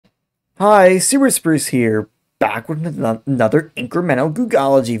Hi, Super Spruce here, back with another Incremental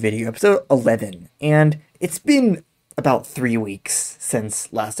Googology video, episode 11, and it's been about 3 weeks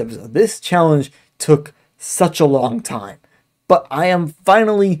since last episode. This challenge took such a long time, but I am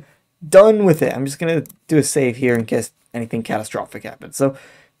finally done with it. I'm just gonna do a save here in case anything catastrophic happens. So,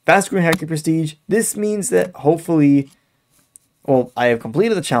 fast growing hierarchy prestige, this means that hopefully, well, I have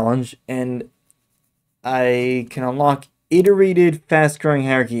completed the challenge, and I can unlock iterated fast-growing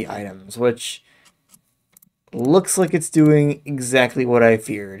hierarchy items, which looks like it's doing exactly what I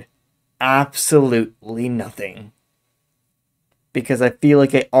feared. Absolutely nothing. Because I feel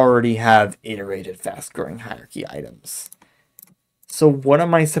like I already have iterated fast-growing hierarchy items. So what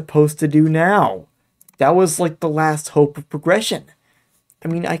am I supposed to do now? That was like the last hope of progression. I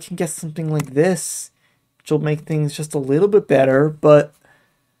mean, I can get something like this, which will make things just a little bit better, but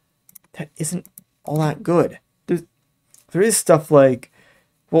that isn't all that good. There is stuff like,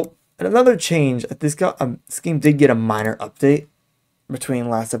 well, another change. This game did get a minor update between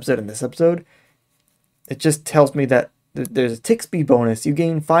last episode and this episode. It just tells me that there's a tick speed bonus. You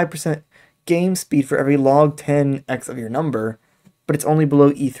gain 5% game speed for every log 10x of your number, but it's only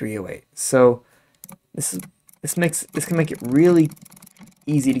below E308. So this can make it really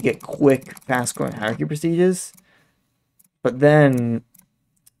easy to get quick, fast-growing hierarchy prestiges. But then,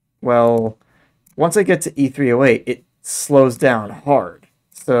 well, once I get to E308, it slows down hard.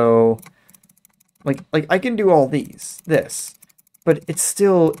 So like I can do all this, but it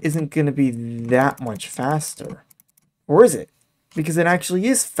still isn't going to be that much faster. Or is it? Because it actually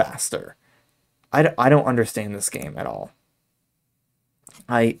is faster. I don't understand this game at all.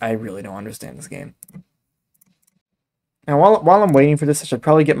 I really don't understand this game. Now while I'm waiting for this, I should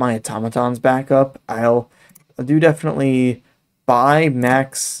probably get my automatons back up. I'll do definitely buy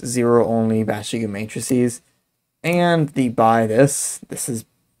max 0 only Bashigu matrices. And buy this. This is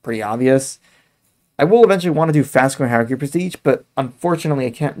pretty obvious. I will eventually want to do fast growing hierarchy prestige, but unfortunately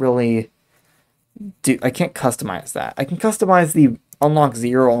I can't customize that. I can customize the unlock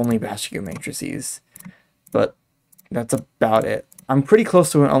 0 only Bashigu matrices, but that's about it. I'm pretty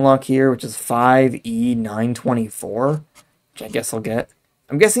close to an unlock here, which is 5E924, which I guess I'll get.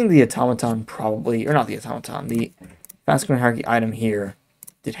 I'm guessing the automaton probably, or not the automaton, the fast growing hierarchy item here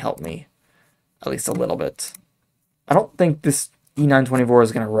did help me, at least a little bit. I don't think this E924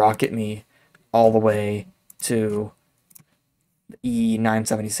 is going to rocket me all the way to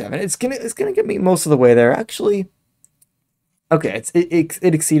E977. It's gonna get me most of the way there. Actually, okay, it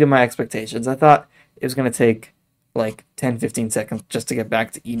exceeded my expectations. I thought it was going to take like 10-15 seconds just to get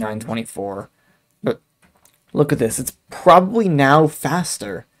back to E924. But look at this. It's probably now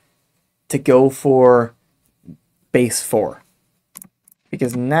faster to go for base 4.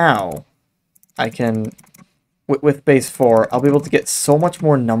 Because now I can, with base 4, I'll be able to get so much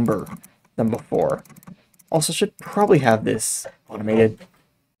more number than before. Also, should probably have this automated.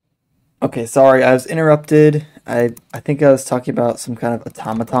 Okay, sorry, I was interrupted. I think I was talking about some kind of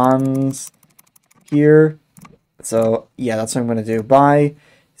automatons here. So, yeah, that's what I'm going to do. Buy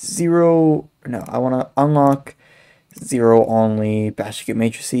 0... No, I want to unlock 0 only Bashigu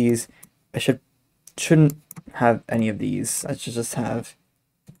matrices. I shouldn't have any of these. I should just have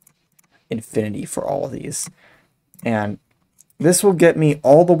infinity for all of these. And this will get me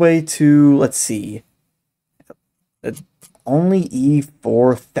all the way to, let's see, only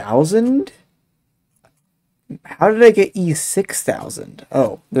E4000? How did I get E6000?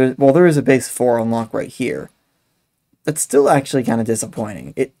 Oh, there is a base 4 unlock right here. That's still actually kind of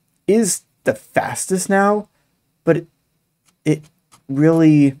disappointing. It is the fastest now, but it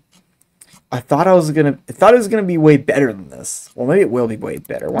really, I thought it was gonna be way better than this. Well, maybe it will be way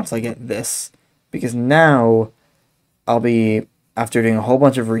better once I get this, because now I'll be, after doing a whole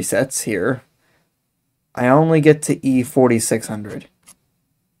bunch of resets here, I only get to E4600.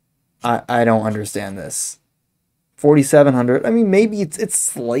 I don't understand this. 4700. I mean, maybe it's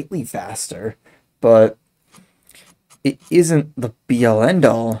slightly faster, but it isn't the be-all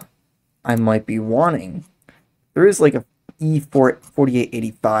end-all I might be wanting. There is like a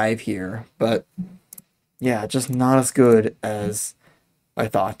E4885 here, but yeah, just not as good as I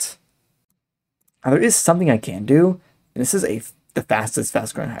thought. Now, there is something I can do, and this is the fastest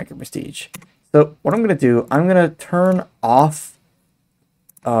fast-growing hierarchy prestige. So what I'm going to do, I'm going to turn off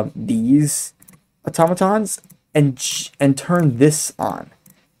these automatons and turn this on.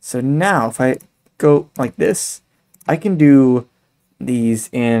 So now if I go like this, I can do these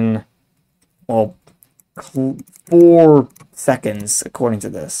in, well, 4 seconds according to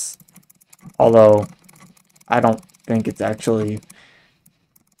this. Although I don't think it's actually,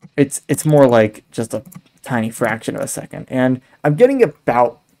 it's more like just a tiny fraction of a second. And I'm getting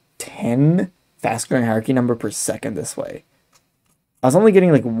about 10 fast growing hierarchy number per second this way. I was only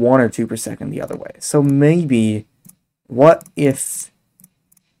getting like 1 or 2 per second the other way. So maybe, what if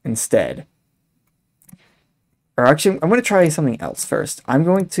instead, or actually, I'm going to try something else first. I'm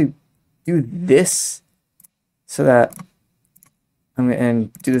going to do this so that I'm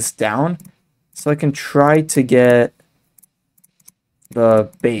going to do this down so I can try to get the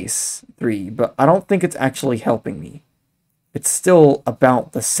base 3, but I don't think it's actually helping me. It's still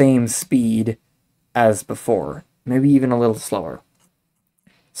about the same speed as before, maybe even a little slower.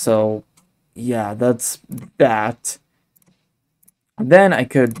 So yeah, that's that. Then I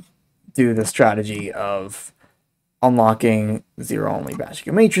could do the strategy of unlocking zero-only batch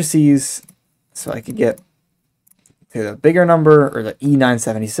matrices, so I could get to the bigger number, or the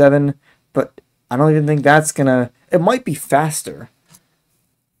E977, but I don't even think that's gonna... It might be faster,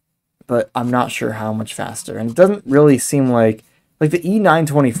 but I'm not sure how much faster. And it doesn't really seem like the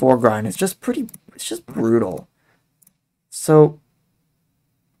E924 grind is just pretty... It's just brutal. So,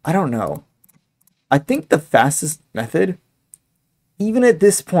 I don't know. I think the fastest method, even at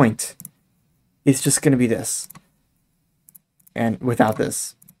this point, is just going to be this. And without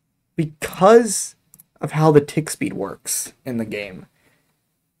this. Because of how the tick speed works in the game.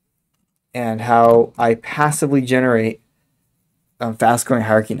 And how I passively generate a fast growing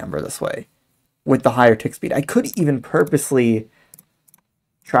hierarchy number this way. With the higher tick speed. I could even purposely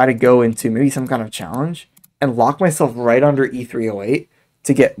try to go into maybe some kind of challenge and lock myself right under E308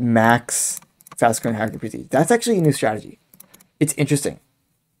 to get max fast growing hierarchy prestige. That's actually a new strategy. It's interesting.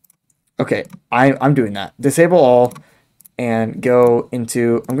 Okay, I'm doing that. Disable all and go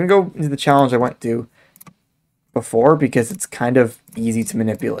into... I'm going to go into the challenge I went to before because it's kind of easy to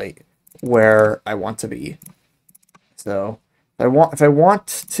manipulate where I want to be. So if I want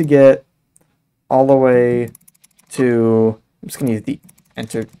to get all the way to... I'm just going to use the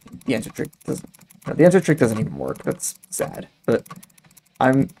enter trick. No, the enter trick doesn't even work. That's sad. But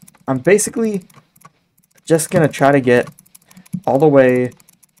I'm basically just going to try to get all the way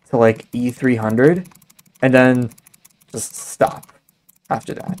to like E300 and then just stop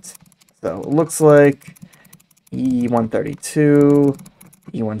after that. So it looks like E132,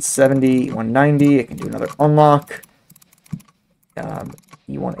 E170, E190. I can do another unlock.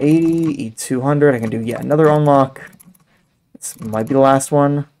 E180, E200. I can do yet another unlock. This might be the last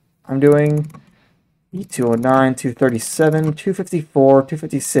one I'm doing. E209, 237, 254,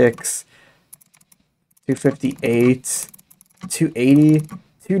 256, 258, 280,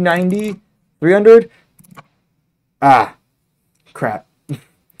 290, 300. Ah, crap.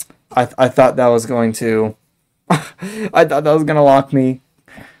 I thought that was going to... I thought that was going to lock me.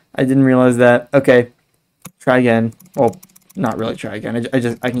 I didn't realize that. Okay, try again. Well, not really try again.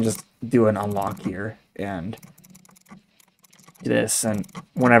 I can just do an unlock here and do this, and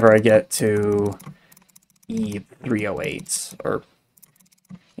whenever I get to E308, or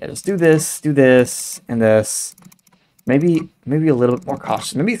yeah, just do this, and this. Maybe a little bit more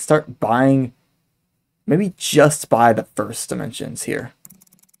cautious. Maybe start buying. Maybe just buy the first dimensions here.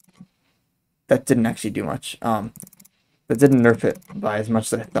 That didn't actually do much. That didn't nerf it by as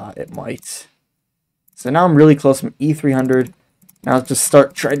much as I thought it might. So now I'm really close from E300. Now let's just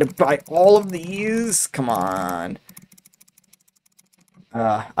start trying to buy all of these. Come on.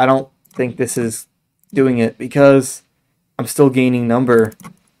 I don't think this is doing it because I'm still gaining number.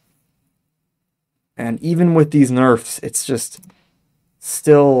 And even with these nerfs, it's just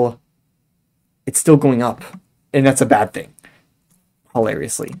still... It's still going up. And that's a bad thing.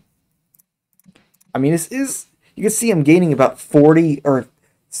 Hilariously. I mean, this is... You can see I'm gaining about 40 or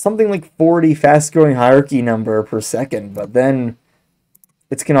something like 40 fast-growing hierarchy number per second. But then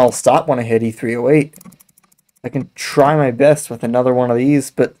it's going to all stop when I hit E308. I can try my best with another one of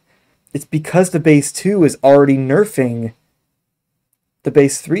these, but it's because the base 2 is already nerfing the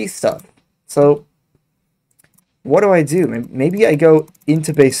base 3 stuff. So what do I do? Maybe I go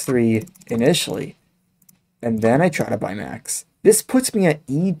into base 3 initially, and then I try to buy max. This puts me at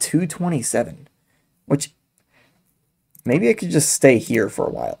E227, which maybe I could just stay here for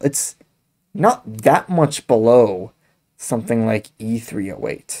a while. It's not that much below something like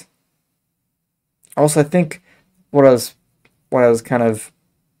E308. Also, I think what I was kind of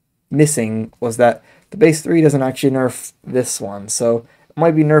missing was that the base 3 doesn't actually nerf this one, so it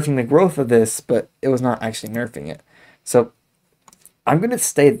might be nerfing the growth of this, but it was not actually nerfing it. So I'm going to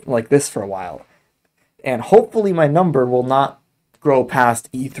stay like this for a while, and hopefully my number will not grow past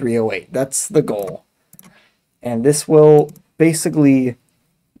E308. That's the goal. And this will basically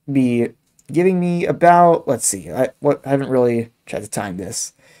be giving me about, let's see, I haven't really tried to time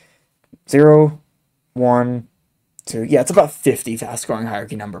this. 0, 1, to, yeah, it's about 50 fast growing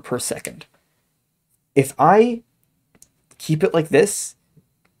hierarchy number per second. If I keep it like this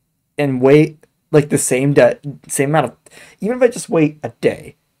and wait like the same amount of, even if I just wait a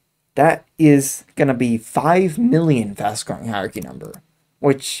day, that is going to be 5 million fast growing hierarchy number,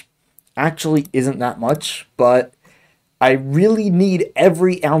 which actually isn't that much, but I really need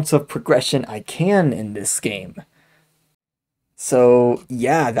every ounce of progression I can in this game. So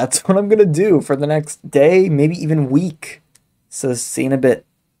yeah, that's what I'm going to do for the next day, maybe even week. So see you in a bit,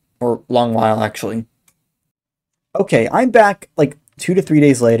 or long while actually. Okay, I'm back like 2 to 3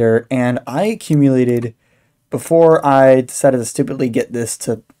 days later, and I accumulated, before I decided to stupidly get this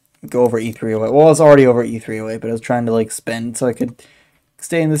to go over E308. Well, it's already over E308, but I was trying to like spend so I could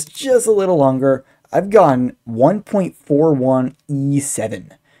stay in this just a little longer. I've gotten 1.41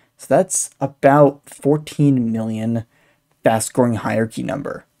 E7. So that's about 14 million fast growing hierarchy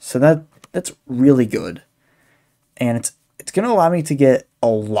number. So that's really good. And it's going to allow me to get a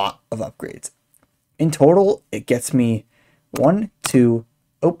lot of upgrades. In total, it gets me 1, 2,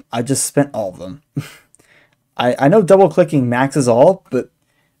 oh, I just spent all of them. I know double clicking maxes all, but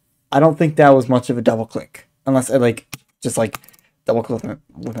I don't think that was much of a double click. Unless I just double click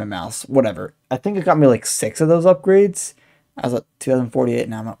with my mouse, whatever. I think it got me like 6 of those upgrades. I was at 2048,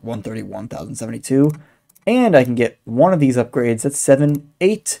 now I'm at 131,072. And I can get one of these upgrades. That's 7,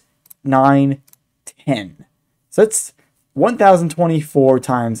 8, 9, 10. So that's 1,024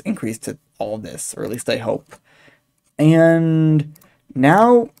 times increase to all of this, or at least I hope. And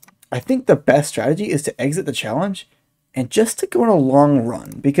now I think the best strategy is to exit the challenge and just to go on a long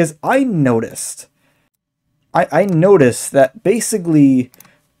run, because I noticed that basically,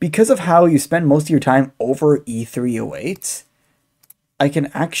 because of how you spend most of your time over E308, I can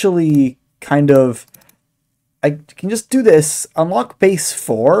actually I can just do this, unlock base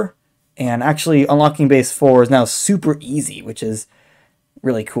 4, and actually unlocking base 4 is now super easy, which is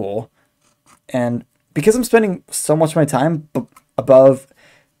really cool. And because I'm spending so much of my time above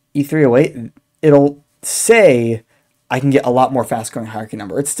E308, it'll say I can get a lot more fast growing hierarchy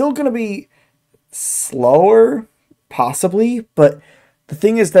number. It's still going to be slower, possibly, but the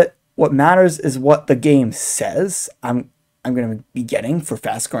thing is that what matters is what the game says I'm going to be getting for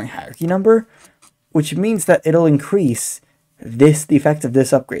fast growing hierarchy number, which means that it'll increase the effect of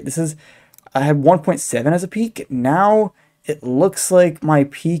this upgrade. I had 1.7 as a peak. Now it looks like my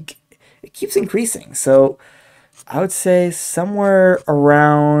peak, it keeps increasing. So I would say somewhere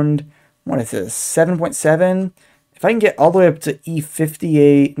around, what is this, 7.7? If I can get all the way up to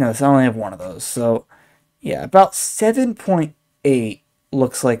E58, no, so I only have one of those. So yeah, about 7.8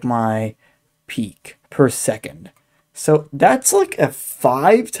 looks like my peak per second. So that's like a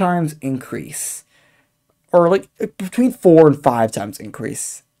 5 times increase, or like between 4 and 5 times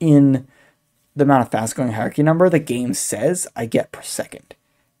increase in the amount of fast growing hierarchy number the game says I get per second.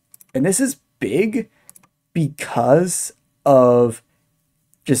 And this is big because of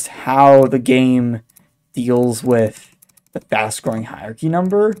just how the game deals with the fast growing hierarchy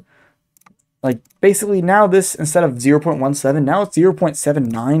number. Like basically now this, instead of 0.17, now it's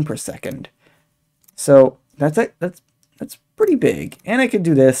 0.79 per second. So that's pretty big. And I could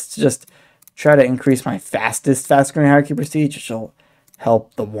do this to just try to increase my fast growing hierarchy prestige, which will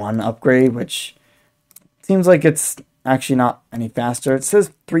help the 1 upgrade, which seems like it's actually not any faster. It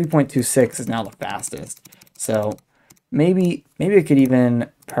says 3.26 is now the fastest. So maybe I could even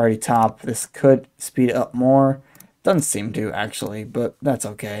priority top. This could speed it up more. Doesn't seem to actually, but that's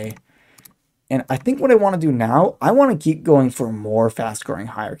okay. And I think what I want to do now, I want to keep going for more fast growing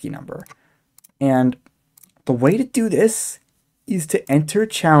hierarchy number. And the way to do this is to enter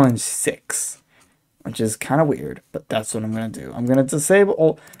challenge 6, which is kind of weird, but that's what I'm going to do. I'm going to disable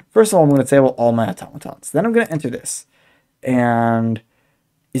all, first of all, I'm going to disable all my automatons. Then I'm going to enter this. And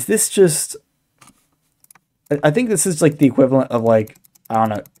is this just, I think this is like the equivalent of like, I don't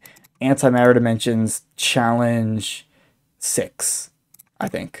know, antimatter dimensions challenge 6, I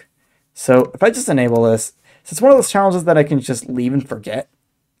think. So if I just enable this, so it's one of those challenges that I can just leave and forget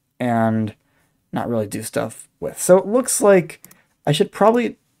and not really do stuff with. So it looks like I should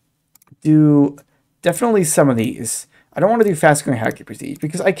probably do definitely some of these. I don't want to do fast growing hierarchy prestige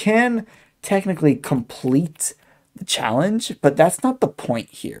because I can technically complete the challenge, but that's not the point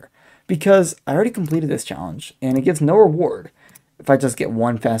here, because I already completed this challenge and it gives no reward if I just get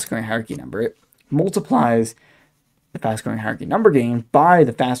 1 fast growing hierarchy number. It multiplies the fast growing hierarchy number gain by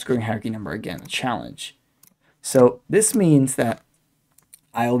the fast growing hierarchy number again, the challenge. So this means that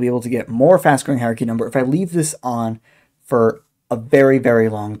I will be able to get more fast growing hierarchy number if I leave this on for a very, very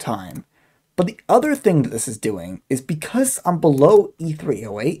long time, But the other thing that this is doing is because I'm below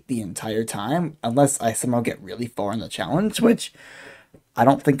E308 the entire time, unless I somehow get really far in the challenge, which I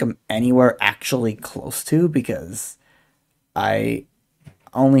don't think I'm anywhere actually close to because I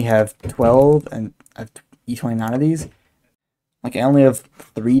only have 12 and I have E29 of these. Like, I only have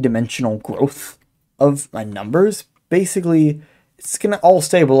 3-dimensional growth of my numbers. Basically, it's going to all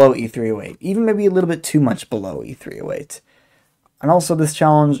stay below E308, even maybe a little bit too much below E308. And also, this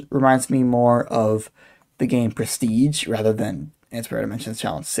challenge reminds me more of the game Prestige rather than Antimatter Dimensions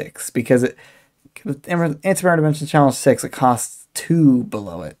Challenge 6, because Antimatter Dimensions Challenge 6, it costs 2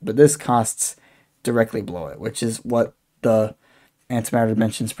 below it, but this costs directly below it, which is what the Antimatter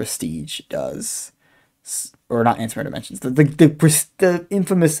Dimensions Prestige does. Or not Antimatter Dimensions, the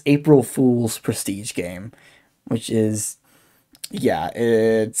infamous April Fool's Prestige game, which is, yeah,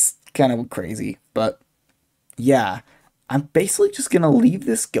 it's kind of crazy, but yeah, I'm basically just gonna leave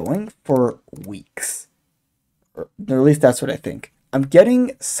this going for weeks, or at least that's what I think. I'm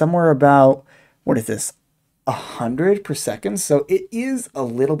getting somewhere about, what is this, 100 per second, so it is a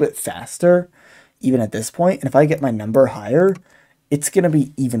little bit faster even at this point, and if I get my number higher, it's going to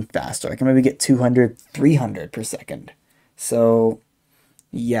be even faster. I can maybe get 200, 300 per second. So,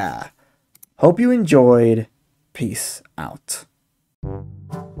 yeah. Hope you enjoyed. Peace out.